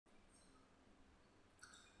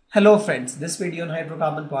Hello friends, this video on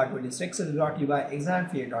hydrocarbon part 26 is brought to you by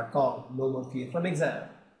examfear.com. No more fear from exam.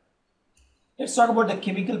 Let's talk about the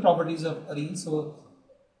chemical properties of arenes. So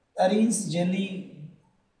arenes generally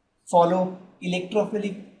follow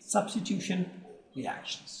electrophilic substitution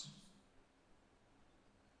reactions.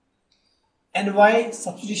 And why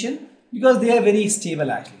substitution? Because they are very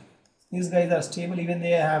stable actually. These guys are stable, even they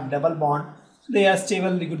have double bond. They are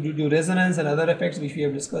stable due to resonance and other effects which we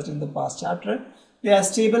have discussed in the past chapter. They are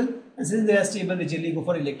stable, and since they are stable, they generally go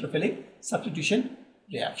for electrophilic substitution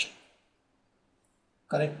reaction.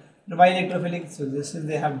 Correct? Now, why electrophilic? So this is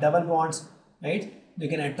they have double bonds, right? They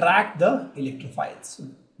can attract the electrophiles. So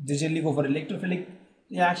they generally go for electrophilic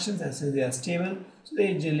reactions, and since they are stable, so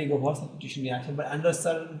they generally go for substitution reaction. But under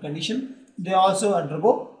certain condition, they also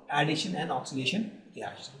undergo addition and oxidation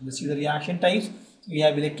reaction. We see the reaction types. We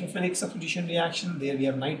have electrophilic substitution reaction. There we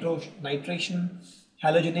have nitration,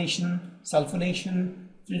 halogenation, sulphonation,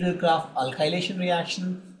 Friedel-Crafts alkylation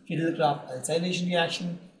reaction, Friedal-Crafts alkylation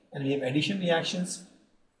reaction, and we have addition reactions.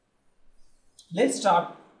 Let's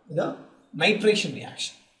start with the nitration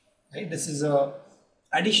reaction. Right? This is a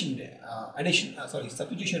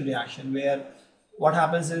substitution reaction where what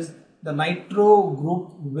happens is the nitro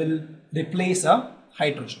group will replace a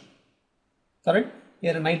hydrogen. Correct?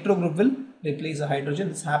 Here a nitro group will replace a hydrogen.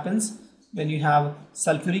 This happens when you have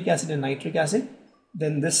sulfuric acid and nitric acid.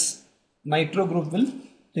 Then this nitro group will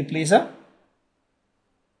replace a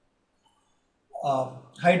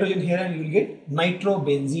hydrogen here, and you will get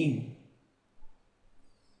nitrobenzene.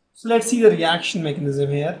 So let's see the reaction mechanism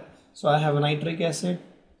here. So I have a nitric acid,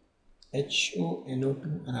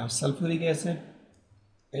 HONO2, and I have sulfuric acid,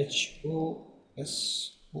 HOSOH.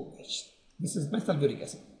 This is my sulfuric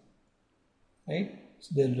acid, right?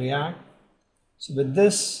 So they'll react. So with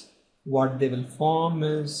this, what they will form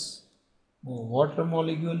is a water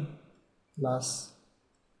molecule plus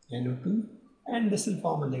NO2, and this will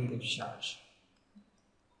form a negative charge.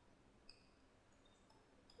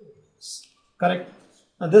 Correct?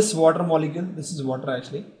 Now this water molecule, this is water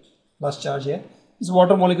actually, plus charge here. This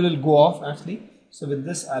water molecule will go off actually. So with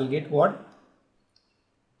this I'll get what?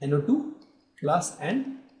 NO2 plus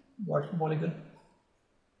and water molecule.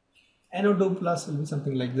 NO2 plus will be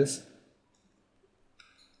something like this.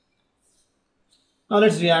 Now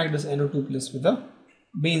let's react this NO2 plus with the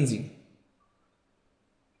benzene.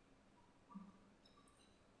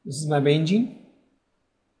 This is my benzene,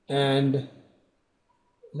 and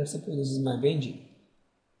let's suppose this is my benzene,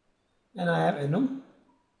 and I have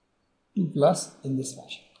NO2 plus in this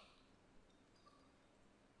fashion,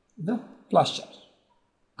 the plus charge.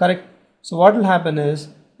 Correct? So what will happen is,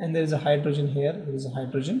 and there is a hydrogen here, there is a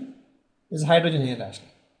hydrogen here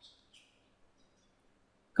actually.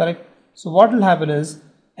 Correct? So what will happen is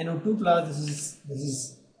NO2 plus, this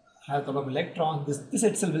is has a lot of electrons, this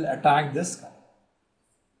itself will attack this guy.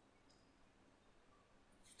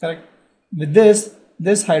 Correct? With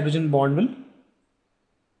this hydrogen bond will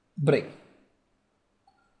break,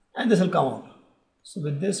 and this will come out. So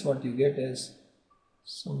with this what you get is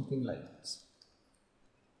something like this.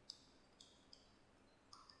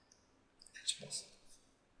 H plus.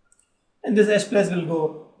 And this H plus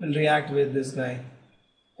will react with this guy,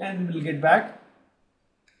 and we'll get back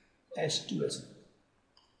H2SO.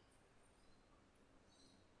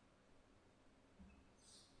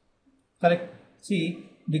 Correct? See,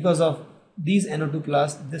 because of these NO2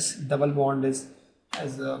 plus, this double bond has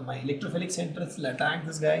my electrophilic center will attack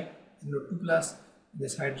this guy, NO2 plus,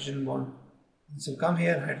 this hydrogen bond. This will come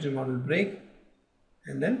here, hydrogen bond will break,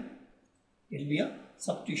 and then it will be a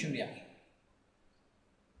substitution reaction.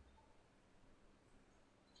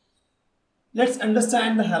 Let's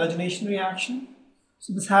understand the halogenation reaction.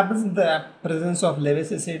 So this happens in the presence of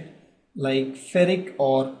Lewis acid like ferric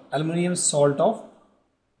or aluminum salt of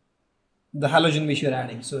the halogen which you are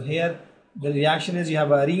adding. So here the reaction is you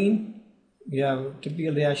have arene, you have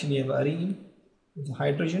typical reaction, you have arene with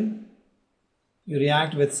hydrogen, you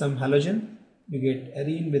react with some halogen, you get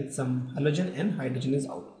arene with some halogen, and hydrogen is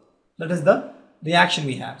out. That is the reaction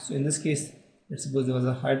we have. So in this case, let's suppose there was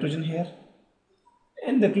a hydrogen here,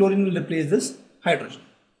 and the chlorine will replace this hydrogen.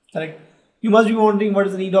 Correct? You must be wondering what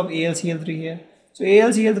is the need of AlCl3 here. So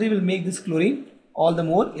AlCl3 will make this chlorine all the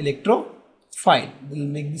more electrophile. It will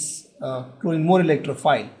make this chlorine more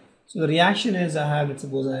electrophile. So the reaction is let's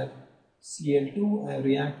suppose I have Cl2, I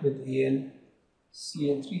react with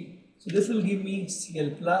AlCl3. So this will give me Cl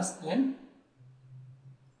plus and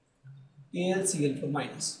AlCl4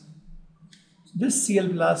 minus. So this Cl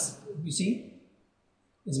plus, you see,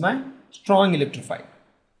 is my strong electrophile.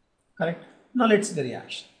 Correct? Now let's see the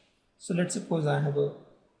reaction. So let's suppose I have a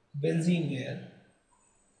benzene here.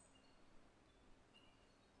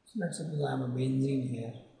 So let's suppose I have a benzene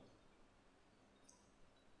here,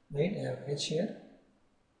 right? I have H here.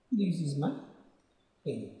 This is my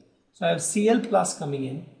benzene. So I have Cl plus coming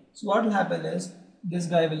in. So what will happen is this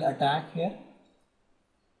guy will attack here.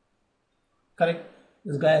 Correct?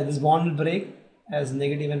 This bond will break as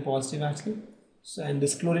negative and positive actually. So and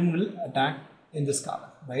this chlorine will attack in this carbon,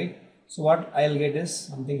 right? So what I'll get is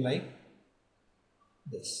something like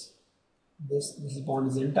this. This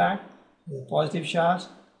bond is intact. With a positive charge.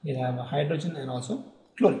 You have a hydrogen and also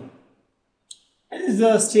chlorine. And this is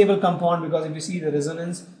a stable compound because if you see the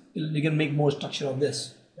resonance, you can make more structure of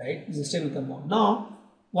this, right? This is a stable compound. Now,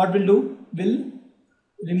 what we'll do, we'll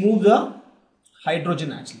remove the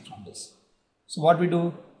hydrogen actually from this. So what we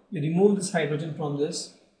do, we remove this hydrogen from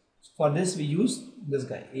this. For this, we use this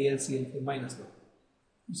guy, AlCl4 minus now.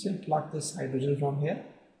 You still plug this hydrogen from here.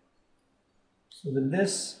 So with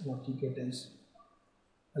this, what you get is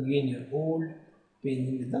again your old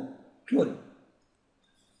benzene with the chlorine.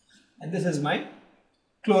 And this is my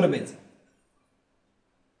chlorobenzene.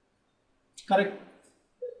 Correct?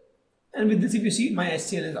 And with this, if you see, my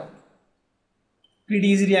HCl is out. Pretty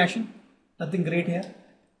easy reaction. Nothing great here.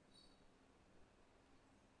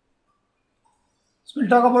 So we'll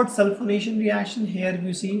talk about sulphonation reaction. Here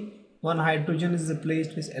you see one hydrogen is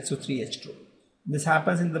replaced with SO3H2. This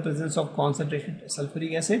happens in the presence of concentrated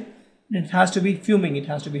sulfuric acid. It has to be fuming. It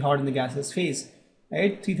has to be hot in the gaseous phase,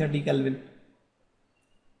 right? 330 Kelvin.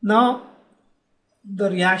 Now the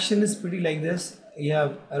reaction is pretty like this. You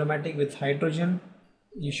have aromatic with hydrogen.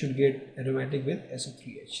 You should get aromatic with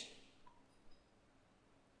SO3H.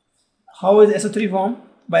 How is SO3 formed?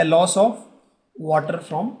 By loss of water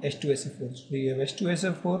from H2SO4. So you have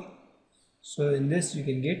H2SO4. So in this you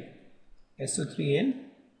can get SO3 and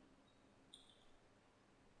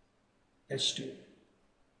H2.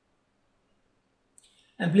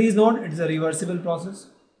 And please note it is a reversible process.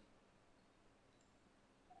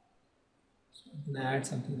 So I can add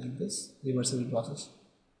something like this, reversible process.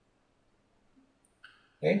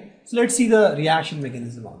 Okay. So let's see the reaction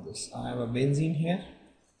mechanism of this. I have a benzene here.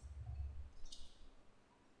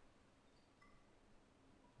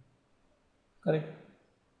 Correct.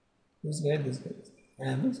 This guy,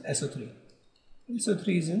 and this SO3.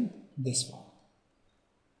 SO3 is in this form.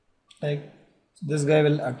 Like so this guy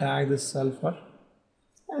will attack this sulfur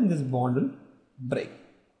and this bond will break.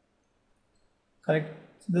 Correct.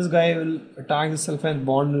 So this guy will attack the sulfur and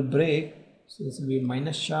bond will break. So this will be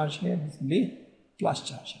minus charge here. This will be plus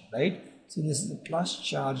charge here, right? So this is the plus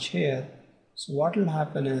charge here. So what will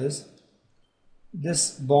happen is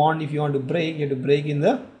this bond, if you want to break, you have to break in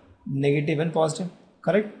the negative and positive.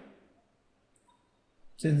 Correct.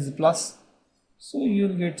 So this is plus. So you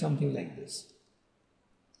will get something like this.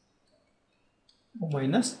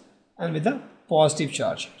 Minus and with a positive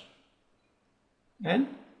charge and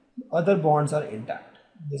other bonds are intact,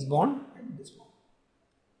 this bond and this bond,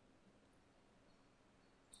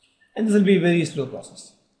 and this will be a very slow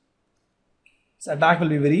process. This attack will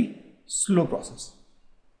be very slow process.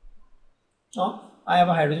 Now I have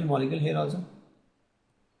a hydrogen molecule here also.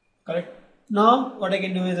 Correct. Now what I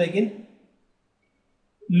can do is I can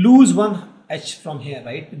lose one H from here,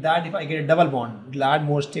 right? With that, if I get a double bond, it will add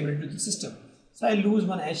more stability to the system. So I lose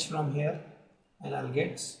one H from here and I'll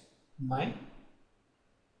get my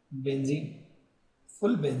benzene,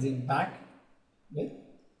 full benzene back with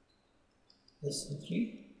this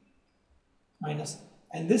 3 minus,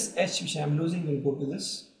 and this H which I am losing will go to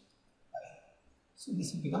this. So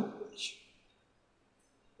this will become H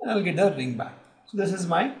and I'll get the ring back. So this is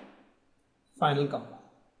my final compound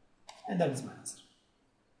and that is my answer.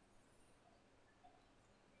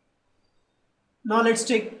 Now let's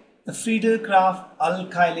take the Friedel-Crafts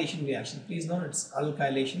alkylation reaction. Please note it's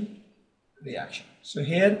alkylation reaction. So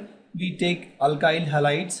here we take alkyl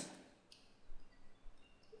halides,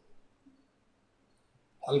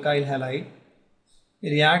 we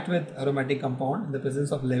react with aromatic compound in the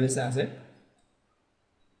presence of Lewis acid.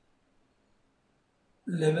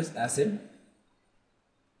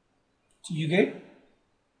 So you get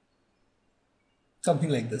something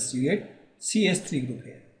like this. You get CS3 group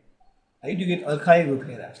here, right? You get alkyl group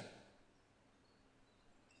here actually.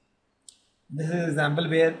 This is an example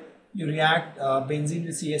where you react benzene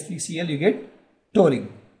with CS3Cl, you get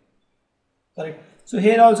taurine. Correct. So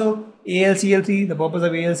here also AlCl3, the purpose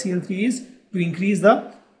of AlCl3 is to increase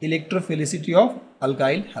the electrophilicity of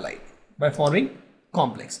alkyl halide by forming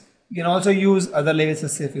complex. You can also use other Lewis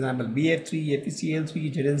acids, for example BF3,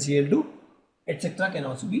 FeCl3, ZnCl2, etc. can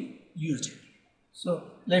also be used here. So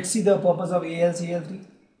let's see the purpose of AlCl3.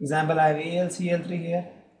 Example, I have AlCl3 here.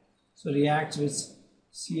 So reacts with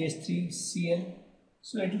CH3Cl.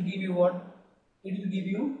 So it will give you what? it will give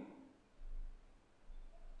you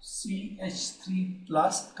CH3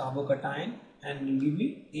 plus carbocation and will give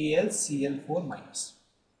you AlCl4 minus.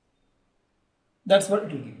 That's what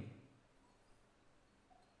it will give you.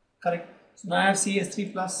 Correct. So now I have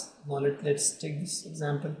CH3 plus. Now let's take this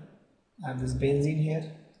example. I have this benzene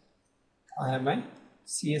here. I have my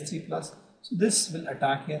CH3 plus. So this will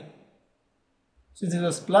attack here. Since it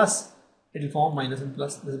was plus, it will form minus and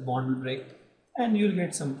plus. This bond will break and you will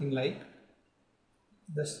get something like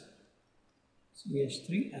this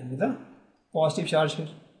CH3 and with a positive charge here.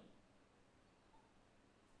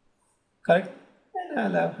 Correct. And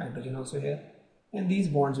I'll have hydrogen also here. And these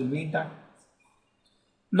bonds will be intact.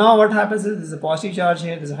 Now what happens is, there's a positive charge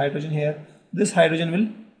here, there's a hydrogen here. This hydrogen will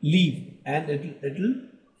leave and it will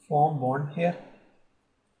form bond here.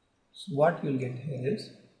 So what you will get here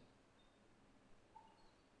is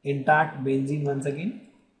intact benzene once again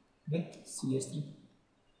with CH3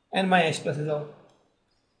 and my H plus is out.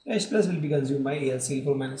 So H plus will be consumed by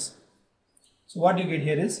AlCl4 minus. So what you get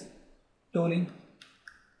here is toluene.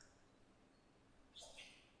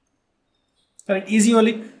 Correct, easy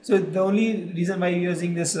only. So the only reason why you're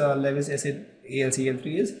using this Lewis acid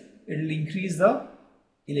AlCl3 is it will increase the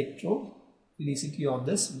electrophilicity of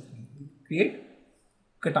this, create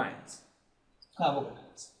cations,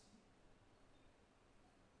 carbocations.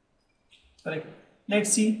 Correct.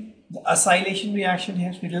 Let's see the acylation reaction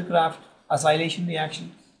here, Friedel-Crafts acylation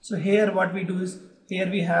reaction. So here what we do is, here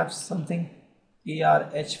we have something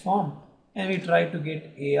ARH form and we try to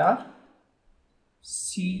get ArCOOR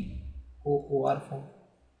form.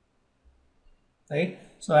 Right.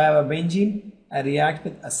 So I have a benzene, I react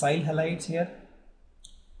with acyl halides here.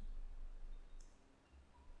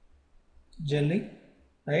 Generally,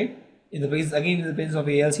 right? In the presence, again in the presence of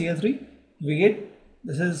AlCl3, we get,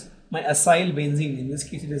 this is my acyl benzene. In this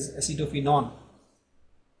case, it is acetophenone.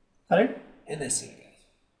 Correct? NaCl.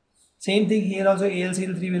 Same thing here also,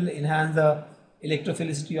 AlCl3 will enhance the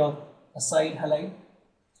electrophilicity of acyl halide.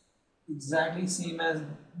 Exactly same as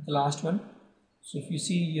the last one. So if you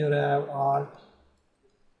see here, I have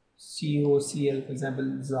RCOCl, for example,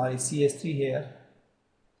 this is ReCH3 here.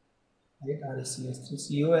 Right?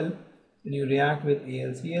 ReCH3Col. When you react with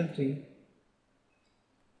AlCl3,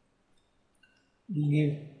 you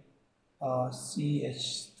give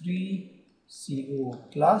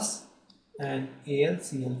CH3CO plus and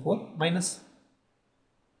AlCl4 minus.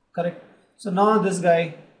 Correct. So now this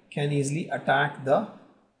guy can easily attack the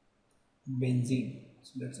benzene.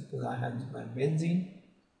 So let's suppose I have my benzene.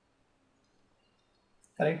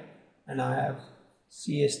 Correct. And I have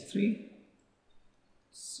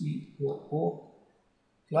CH3COO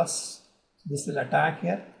plus. This will attack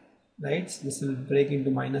here, right? This will break into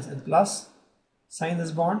minus and plus, sign this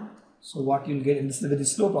bond. So what you'll get, and this is a very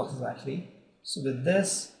slow process actually. So with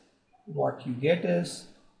this, what you get is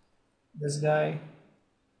this guy,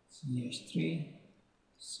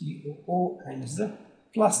 CH3COO, and this is a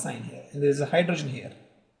plus sign here, and there is a hydrogen here.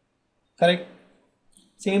 Correct.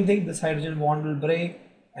 Same thing, this hydrogen bond will break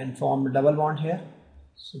and form a double bond here.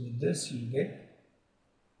 So with this you get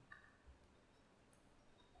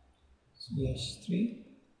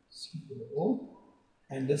CH3COO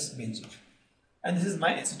and this benzene, and this is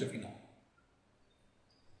my acetophenone.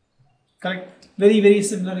 Correct. Very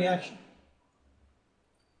similar reaction.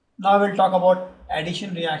 Now we'll talk about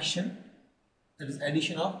addition reaction, that is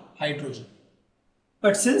addition of hydrogen.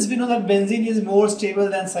 But since we know that benzene is more stable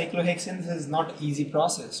than cyclohexane, this is not an easy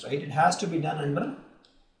process, right? It has to be done under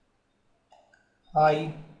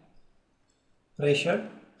high pressure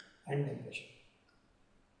and temperature.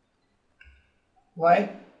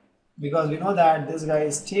 Why? Because we know that this guy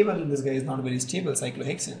is stable and this guy is not very stable,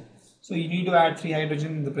 cyclohexane. So you need to add 3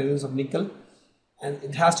 hydrogen in the presence of nickel, and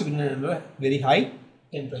it has to be done under very high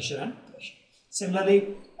temperature and pressure.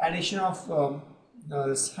 Similarly, addition of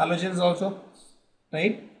halogens also,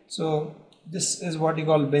 right? So this is what you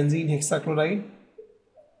call benzene hexachloride,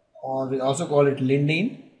 or we also call it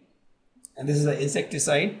lindane, and this is an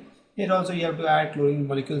insecticide. Here also you have to add chlorine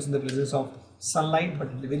molecules in the presence of sunlight, but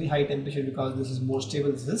at a very high temperature, because this is more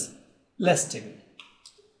stable, this is less stable.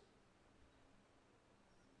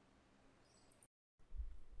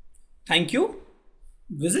 Thank you.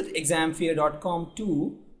 Visit examfear.com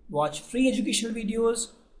to watch free educational videos,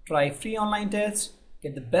 try free online tests,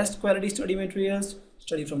 get the best quality study materials,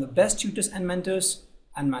 study from the best tutors and mentors,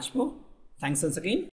 and much more. Thanks once again.